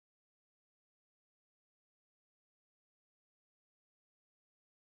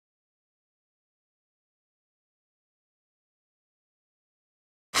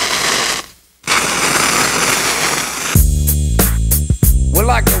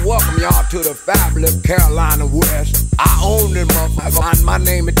wanna welcome y'all to the fabulous Carolina West. I own this motherfucker. My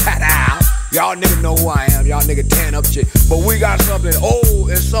name is Tata. Y'all niggas know who I am. Y'all niggas tan up shit. But we got something old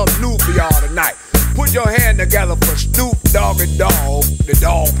and something new for y'all tonight. Put your hand together for Snoop Dogg and Dogg, the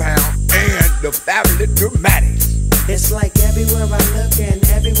Dog Pound, and the Fabulous Dramatics. It's like everywhere I look and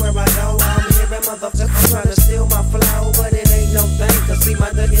everywhere I go, I'm hearing motherfuckers trying to steal my flow, but it ain't no thing, cause see my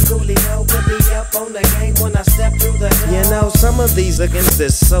nigga Coolio put me up on the game when I step through the door. You know, some of these against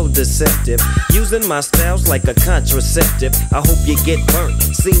is so deceptive, using my styles like a contraceptive. I hope you get burnt,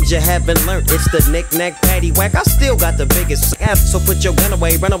 seems you haven't learned. It's the knick-knack, paddywhack, I still got the biggest ass, so put your gun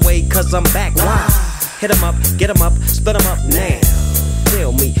away, run away, cause I'm back. Why? Hit 'em up, get 'em up, split 'em up now.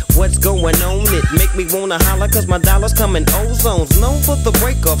 Tell me what's going on, it make me wanna holler, cause my dollars come in ozones. Known for the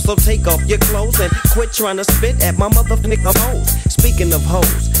break off, so take off your clothes and quit trying to spit at my motherfucking hoes. Speaking of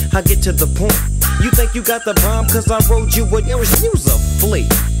hoes, I get to the point. You think you got the bomb, cause I rode you with yours, you's a flea.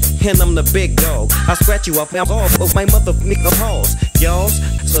 And I'm the big dog, I scratch you up, I'm off of my motherfucking paws. Y'all's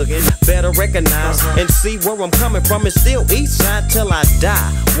looking better recognize and see where I'm coming from. It's still east side till I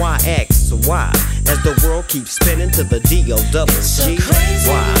die. Why X, why? As the world keeps spinning to the D-O-double-G. It's a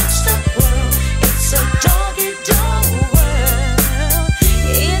crazy mixed-up world. It's a doggy-dog world.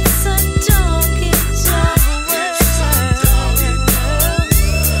 It's a doggy-dog world.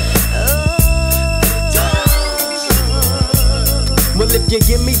 Well, if you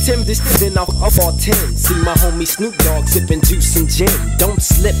give me 10, then I'll all 10. See my homie Snoop Dogg sipping juice and gin. Don't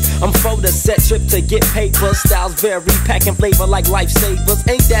slip, I'm for the set trip to get paper. Styles vary, packing flavor like lifesavers.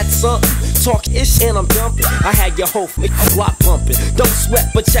 Ain't that something? Talk ish and I'm dumping. I had your whole block pumping. Don't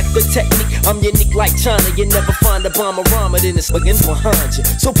sweat, but check the technique. I'm unique like China. You never find a bomber rhymer than this fucking behind you.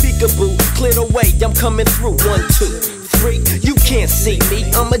 So peekaboo, clear the way. I'm coming through. 1, 2, 3. You can't see me.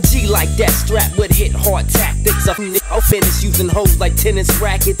 I'm a G like that, strapped with hit hard tactics. I'll finish using hoes like tennis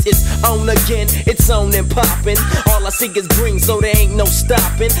rackets. It's on again, it's on and popping. All I see is green, so there ain't no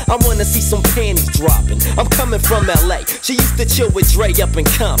stopping. I wanna see some panties dropping. I'm coming from LA. She used to chill with Dre up in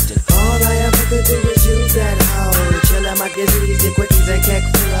Compton. All I ever could do is use that hoe. Chill out my disease, the quickies and cake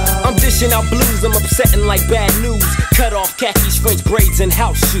flow. I'm dishing out blues, I'm upsetting like bad news. Cut off khakis, French braids, and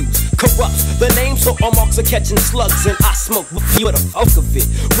house shoes. Corrupts the name, so all marks are catching slugs. And I smoke with you at the fuck of it.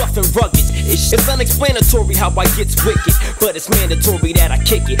 Rough and rugged, it's unexplanatory how I get wicked, but it's mandatory that I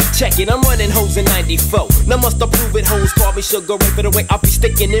kick it. Check it, I'm running hoes in 94. Now must I prove it, hoes call me sugar ray for the way I be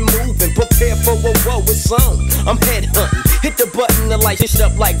sticking and moving. Prepare for a woe, it's on. I'm head hunting, hit the button, the light shit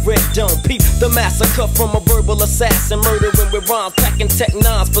up like Red Dome. Peep the massacre from a verbal assassin, murdering with rhymes, packing tech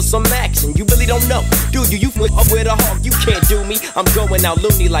nines for some action. You really don't know, do you? You up with a hawk, you can't do me. I'm going out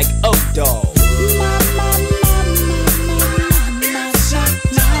loony like O-Dog.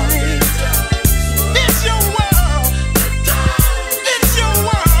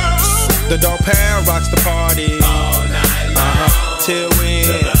 The Dog Pound rocks the party all night long, till we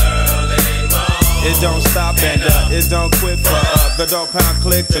end. It don't stop and it don't quit for up. The Dog Pound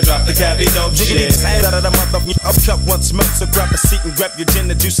click to drop the cabbie dope shit. Out of the motherfucking up cup one smoke, so grab a seat and grab your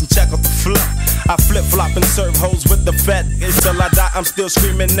gin and juice and check out the flop. I flip flop and serve hoes with the fat. Till I die, I'm still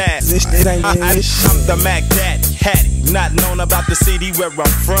screaming that. I'm the Mac Daddy, Hattie, not known about the CD where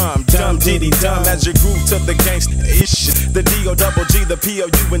I'm from. Dumb diddy dumb as you groove to the gangsta ish. The D-O-double-G, the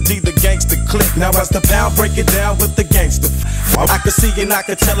P-O-U and D, the gangsta click. Now as the pound break it down with the gangsta. I can see and I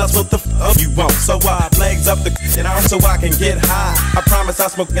can tell us what the fuck you want. So I legs up the on so I can get high. I promise I'll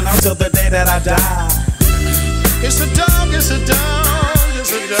smoke it out till the day that I die. It's a dog, it's a dog,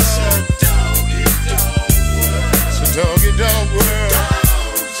 it's a dog.